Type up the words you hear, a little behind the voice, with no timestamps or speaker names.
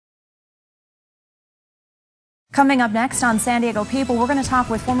Coming up next on San Diego People, we're going to talk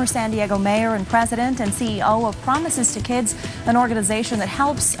with former San Diego Mayor and President and CEO of Promises2Kids, an organization that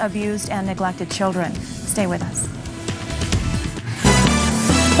helps abused and neglected children. Stay with us.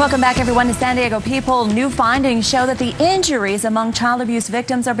 Welcome back, everyone, to San Diego People. New findings show that the injuries among child abuse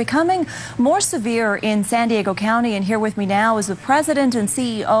victims are becoming more severe in San Diego County. And here with me now is the President and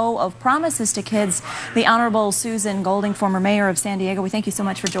CEO of Promises2Kids, the Honorable Susan Golding, former Mayor of San Diego. We thank you so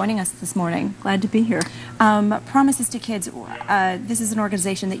much for joining us this morning. Glad to be here. Promises2Kids, this is an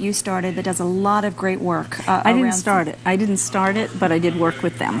organization that you started that does a lot of great work. I didn't start it, but I did work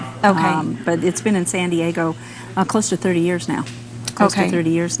with them. Okay. But it's been in San Diego close to 30 years now. Close to 30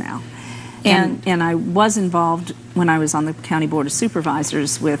 years now. And I was involved when I was on the County Board of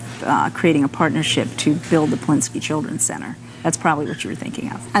Supervisors with creating a partnership to build the Polinsky Children's Center. That's probably what you were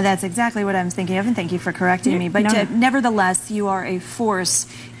thinking of. That's exactly what I was thinking of, and thank you for correcting me. But nevertheless, you are a force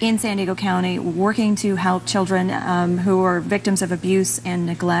in San Diego County working to help children who are victims of abuse and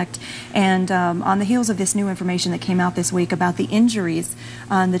neglect. And on the heels of this new information that came out this week about the injuries,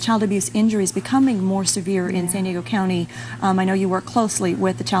 the child abuse injuries becoming more severe in San Diego County, I know you work closely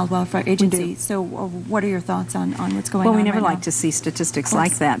with the Child Welfare Agency. So what are your thoughts on what's going on? Well, we never right like now? to see statistics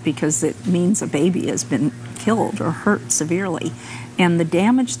like that because it means a baby has been killed or hurt severely. And the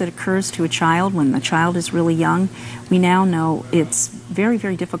damage that occurs to a child when the child is really young, we now know it's very,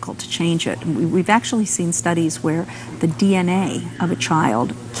 very difficult to change it. We've actually seen studies where the DNA of a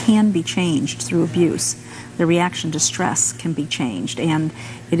child can be changed through abuse. The reaction to stress can be changed, and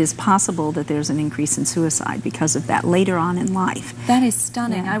it is possible that there's an increase in suicide because of that later on in life. That is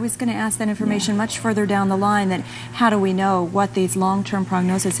stunning. I was going to ask that information much further down the line, that how do we know what these long-term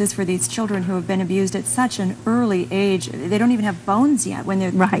prognosis is for these children who have been abused at such an early age? They don't even have bones yet when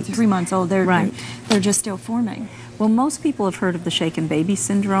they're 3 months old. They're just still forming. Well, most people have heard of the shaken baby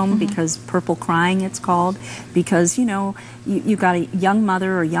syndrome because purple crying, it's called, because, you know, you got a young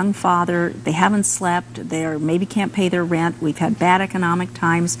mother or young father, they haven't slept, they maybe can't pay their rent, we've had bad economic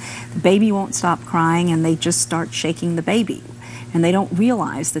times, the baby won't stop crying, and they just start shaking the baby. And they don't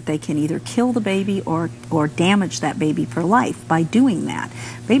realize that they can either kill the baby or damage that baby for life by doing that.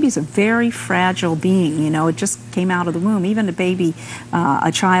 Baby's a very fragile being, you know, it just came out of the womb. Even a baby,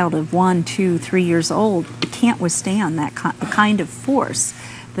 a child of 1, 2, 3 years old, can't withstand that kind of force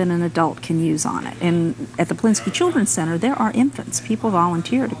that an adult can use on it. And at the Polinsky Children's Center, there are infants. People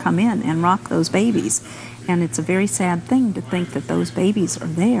volunteer to come in and rock those babies. And it's a very sad thing to think that those babies are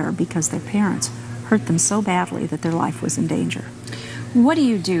there because their parents hurt them so badly that their life was in danger. What do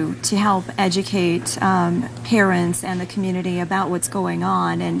you do to help educate parents and the community about what's going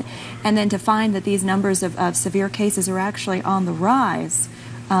on, and then to find that these numbers of severe cases are actually on the rise?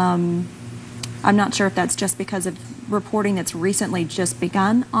 I'm not sure if that's just because of reporting that's recently just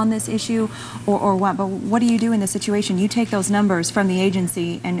begun on this issue or what, but what do you do in this situation? You take those numbers from the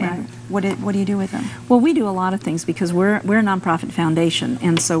agency and what do you do with them? Well, we do a lot of things because we're a nonprofit foundation,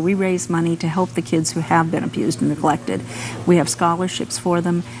 and so we raise money to help the kids who have been abused and neglected. We have scholarships for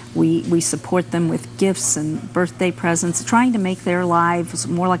them. We support them with gifts and birthday presents, trying to make their lives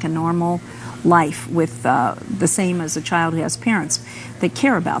more like a normal life with the same as a child who has parents that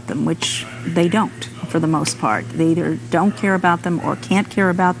care about them, which they don't for the most part. They either don't care about them or can't care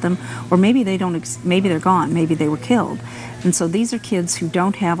about them, or maybe they don't. Maybe they're gone. Maybe they were killed. And so these are kids who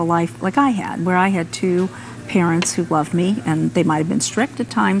don't have a life like I had, where I had 2 parents who loved me, and they might have been strict at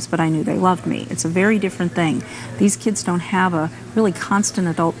times, but I knew they loved me. It's a very different thing. These kids don't have a really constant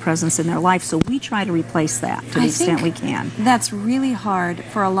adult presence in their life, so we try to replace that to the extent we can. That's really hard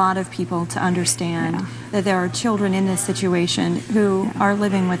for a lot of people to understand, that there are children in this situation who are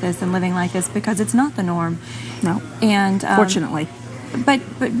living with this and living like this, because it's not the norm. No, and fortunately. But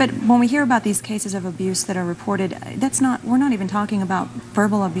when we hear about these cases of abuse that are reported, we're not even talking about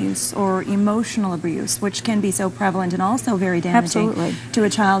verbal abuse or emotional abuse, which can be so prevalent and also very damaging to a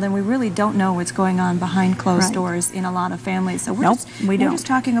child, and we really don't know what's going on behind closed doors in a lot of families. So we're just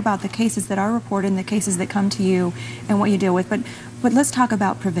talking about the cases that are reported and the cases that come to you and what you deal with. But let's talk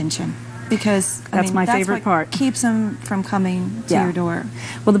about prevention, because that's my favorite part. Keeps them from coming to your door.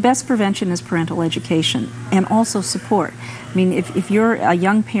 Well, the best prevention is parental education and also support. I mean, if you're a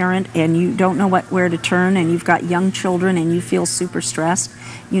young parent and you don't know where to turn, and you've got young children and you feel super stressed,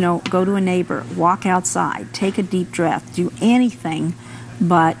 you know, go to a neighbor, walk outside, take a deep breath, do anything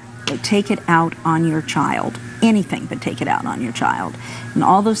but take it out on your child. Anything but take it out on your child. And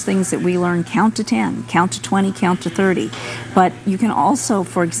all those things that we learn, count to 10, count to 20, count to 30. But you can also,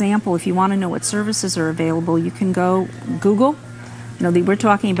 for example, if you want to know what services are available, you can go Google You know, we're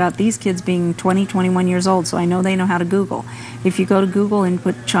talking about these kids being 20, 21 years old, so I know they know how to Google. If you go to Google and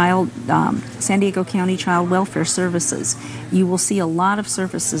put San Diego County Child Welfare Services, you will see a lot of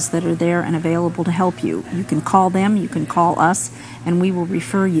services that are there and available to help you. You can call them, you can call us, and we will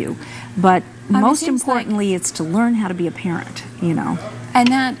refer you. But most importantly, it's to learn how to be a parent, you know. And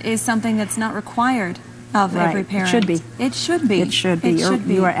that is something that's not required of every parent. It should be. It should be. It should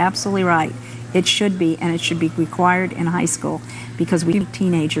be. You are absolutely right. It should be, and it should be required in high school because we have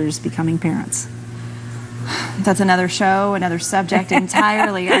teenagers becoming parents. That's another show, another subject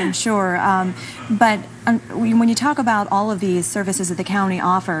entirely, I'm sure. But when you talk about all of these services that the county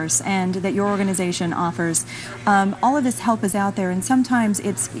offers and that your organization offers, all of this help is out there, and sometimes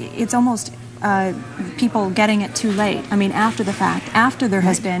it's almost people getting it too late. I mean, after the fact, after there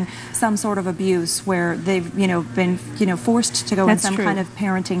has been some sort of abuse where they've been forced to go in some kind of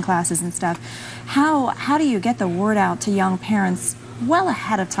parenting classes and stuff. How do you get the word out to young parents well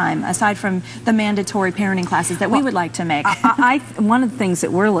ahead of time, aside from the mandatory parenting classes that we would like to make? One of the things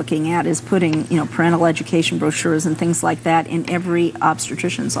that we're looking at is putting, parental education brochures and things like that in every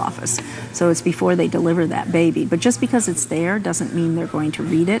obstetrician's office. So it's before they deliver that baby. But just because it's there doesn't mean they're going to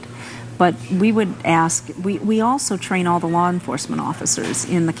read it. But we would ask, we also train all the law enforcement officers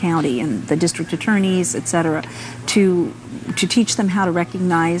in the county and the district attorneys, etc., to teach them how to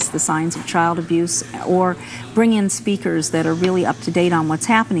recognize the signs of child abuse, or bring in speakers that are really up to date on what's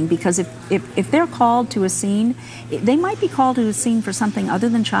happening. Because if they're called to a scene, they might be called to a scene for something other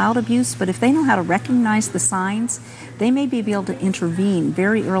than child abuse, but if they know how to recognize the signs, they may be able to intervene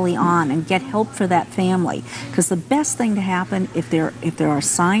very early on and get help for that family. Because the best thing to happen if there are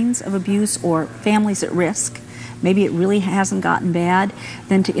signs of abuse or families at risk, maybe it really hasn't gotten bad,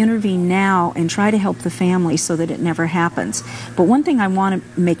 then to intervene now and try to help the family so that it never happens. But one thing I want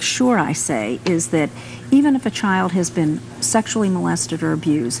to make sure I say is that even if a child has been sexually molested or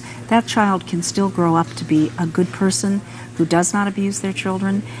abused, that child can still grow up to be a good person who does not abuse their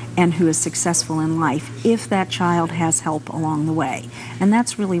children and who is successful in life if that child has help along the way. And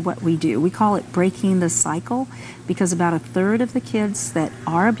that's really what we do. We call it breaking the cycle, because about a third of the kids that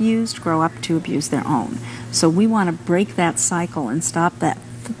are abused grow up to abuse their own. So we want to break that cycle and stop that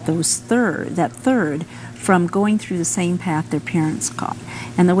third from going through the same path their parents caught.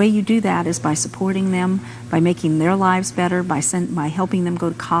 And the way you do that is by supporting them, by making their lives better, by helping them go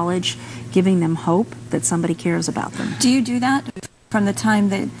to college, giving them hope that somebody cares about them. Do you do that from the time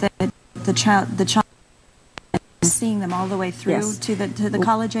that the child is seeing them all the way through to the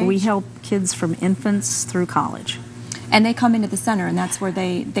college age? We help kids from infants through college. And they come into the center, and that's where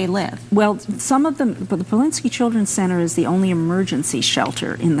they live. Well, some of them, but the Polinsky Children's Center is the only emergency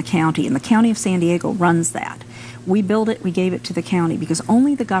shelter in the county, and the County of San Diego runs that. We built it, we gave it to the county, because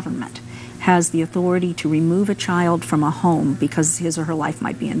only the government has the authority to remove a child from a home because his or her life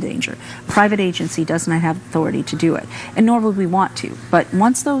might be in danger. A private agency does not have authority to do it, and nor would we want to. But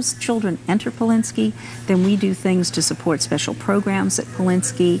once those children enter Polinsky, then we do things to support special programs at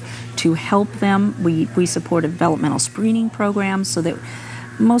Polinsky, to help them. We support a developmental screening program so that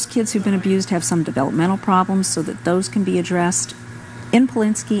most kids who've been abused have some developmental problems, so that those can be addressed in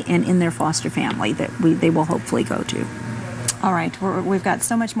Polinsky and in their foster family that they will hopefully go to. All right, we've got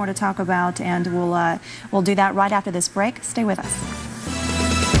so much more to talk about, and we'll do that right after this break. Stay with us.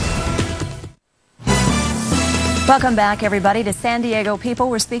 Welcome back, everybody, to San Diego People.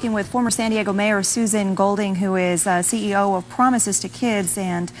 We're speaking with former San Diego Mayor Susan Golding, who is CEO of Promises2Kids,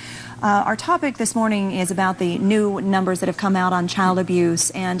 and our topic this morning is about the new numbers that have come out on child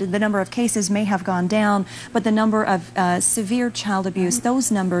abuse, and the number of cases may have gone down, but the number of severe child abuse, those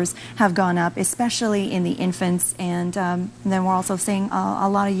numbers have gone up, especially in the infants, and then we're also seeing a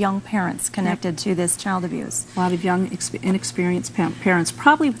lot of young parents connected to this child abuse. A lot of young, inexperienced parents,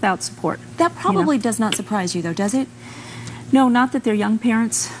 probably without support. That probably does not surprise you, though, does it? No, not that they're young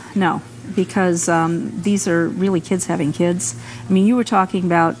parents, no, because these are really kids having kids. I mean, you were talking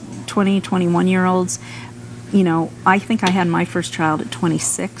about 20, 21-year-olds. You know, I think I had my first child at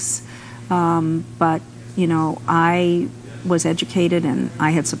 26, but, you know, I was educated and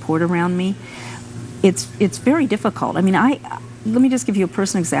I had support around me. It's very difficult. I mean, let me just give you a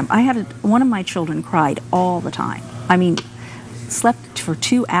personal example. One of my children cried all the time. I mean, slept for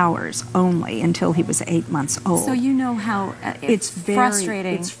 2 hours only until he was 8 months old. So you know how it's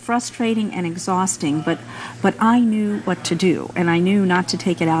frustrating. It's frustrating and exhausting, but I knew what to do, and I knew not to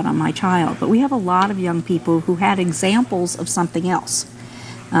take it out on my child. But we have a lot of young people who had examples of something else.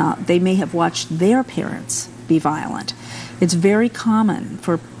 They may have watched their parents be violent. It's very common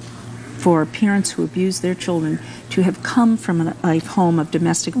for for parents who abuse their children to have come from a home of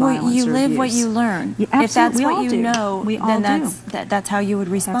domestic violence or abuse. You live what you learn. Yeah, if that's what you do. know, then that's how you would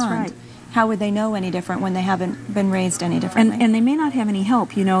respond. That's right. How would they know any different when they haven't been raised any differently? And they may not have any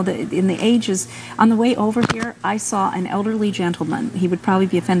help. You know, in the ages, on the way over here, I saw an elderly gentleman. He would probably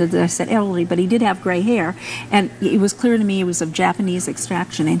be offended that I said elderly, but he did have gray hair. And it was clear to me he was of Japanese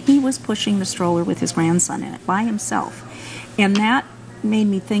extraction. And he was pushing the stroller with his grandson in it by himself. And that made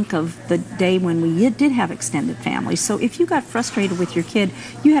me think of the day when we did have extended families. So if you got frustrated with your kid,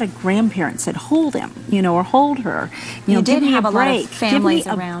 you had a grandparent said, hold him, you know, or hold her. You know, did give me have a a lot break. of families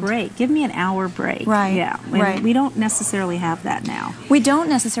give me around. a break. Give me an hour break. Right. Yeah. And we don't necessarily have that now. We don't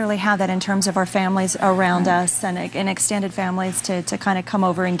necessarily have that in terms of our families around us and extended families to kind of come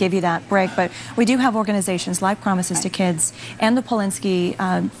over and give you that break. But we do have organizations like Promises2Kids and the Polinsky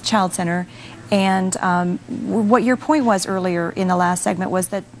Child Center. And what your point was earlier in the last segment was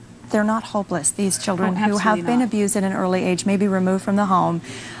that they're not hopeless. These children who have been abused at an early age, maybe removed from the home,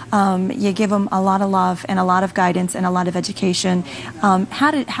 you give them a lot of love and a lot of guidance and a lot of education.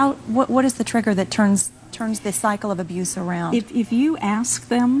 What is the trigger that turns this cycle of abuse around? If you ask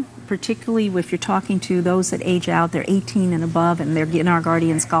them, particularly if you're talking to those that age out, they're 18 and above, and they're in our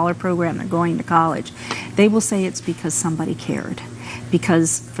Guardian Scholar program, they're going to college, they will say it's because somebody cared.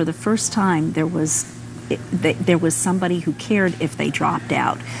 Because for the first time there was somebody who cared if they dropped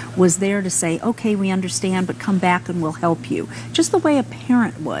out, was there to say, okay, we understand, but come back and we'll help you. Just the way a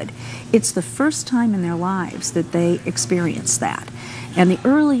parent would. It's the first time in their lives that they experience that. And the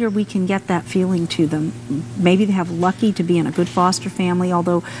earlier we can get that feeling to them, maybe they have lucky to be in a good foster family,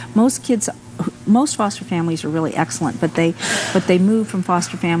 although most foster families are really excellent, but they move from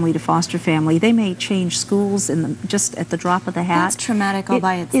foster family to foster family. They may change schools just at the drop of the hat. That's traumatic all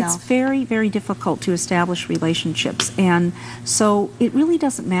by itself. It's very, very difficult to establish relationships. And so it really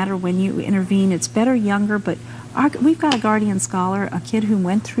doesn't matter when you intervene. It's better younger, but we've got a Guardian Scholar, a kid who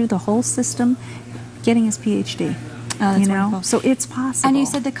went through the whole system, getting his PhD. Oh, that's wonderful. So it's possible. And you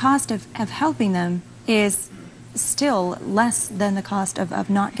said the cost of helping them is still less than the cost of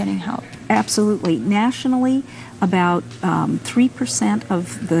not getting help. Absolutely. Nationally, about 3%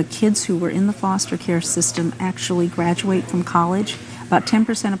 of the kids who were in the foster care system actually graduate from college. About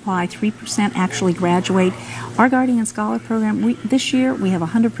 10% apply, 3% actually graduate. Our Guardian Scholar program, this year we have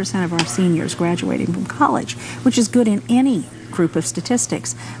 100% of our seniors graduating from college, which is good in any group of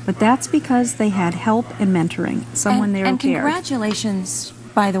statistics. But that's because they had help and mentoring, someone there who cared. And congratulations,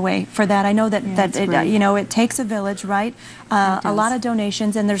 by the way, for that. I know that, it takes a village, right? A lot of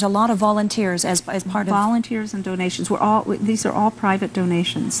donations, and there's a lot of volunteers as part of volunteers and donations. These are all private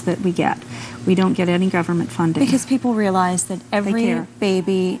donations that we get. We don't get any government funding. Because people realize that every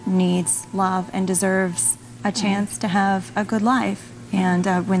baby needs love and deserves a chance to have a good life.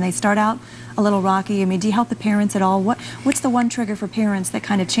 And when they start out a little rocky, I mean, do you help the parents at all? What's the one trigger for parents that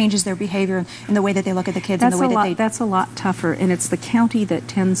kind of changes their behavior and the way that they look at the kids? That's a lot tougher, and it's the county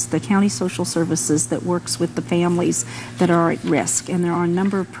the county social services that works with the families that are at risk, and there are a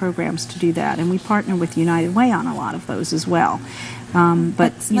number of programs to do that, and we partner with United Way on a lot of those as well.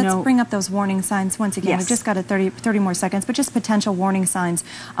 Let's bring up those warning signs once again. Yes. We've just got 30 more seconds, but just potential warning signs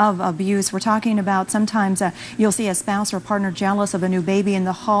of abuse. We're talking about sometimes you'll see a spouse or partner jealous of a new baby in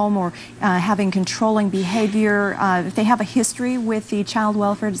the home, or having controlling behavior. If they have a history with the Child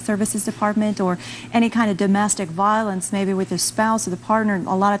Welfare Services Department, or any kind of domestic violence, maybe with their spouse or the partner,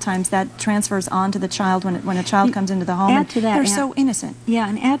 a lot of times that transfers on to the child when a child comes into the home. Add to that, they're so innocent. Yeah,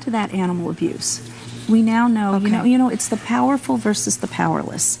 and add to that animal abuse. We now know, it's the powerful versus the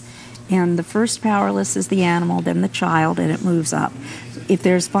powerless. And the first powerless is the animal, then the child, and it moves up. If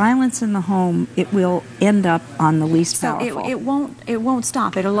there's violence in the home, it will end up on the least powerful. So it won't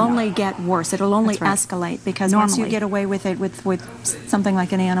stop. It'll only get worse. It'll only escalate, because once you get away with it with something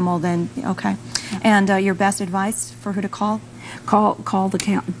like an animal, then okay. Yeah. And your best advice for who to call? Call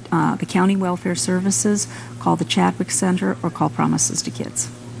the county welfare services, call the Chadwick Center, or call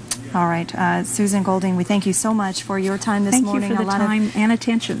Promises2Kids. All right, Susan Golding, we thank you so much for your time this morning. Thank you for the time and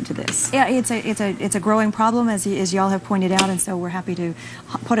attention to this. Yeah, it's a growing problem, as y'all have pointed out, and so we're happy to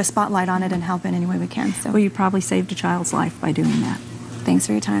put a spotlight on it and help in any way we can. So, well, you probably saved a child's life by doing that. Thanks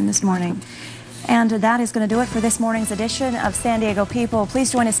for your time this morning. And that is going to do it for this morning's edition of San Diego People. Please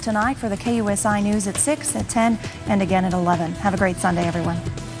join us tonight for the KUSI News at 6, at 10, and again at 11. Have a great Sunday, everyone.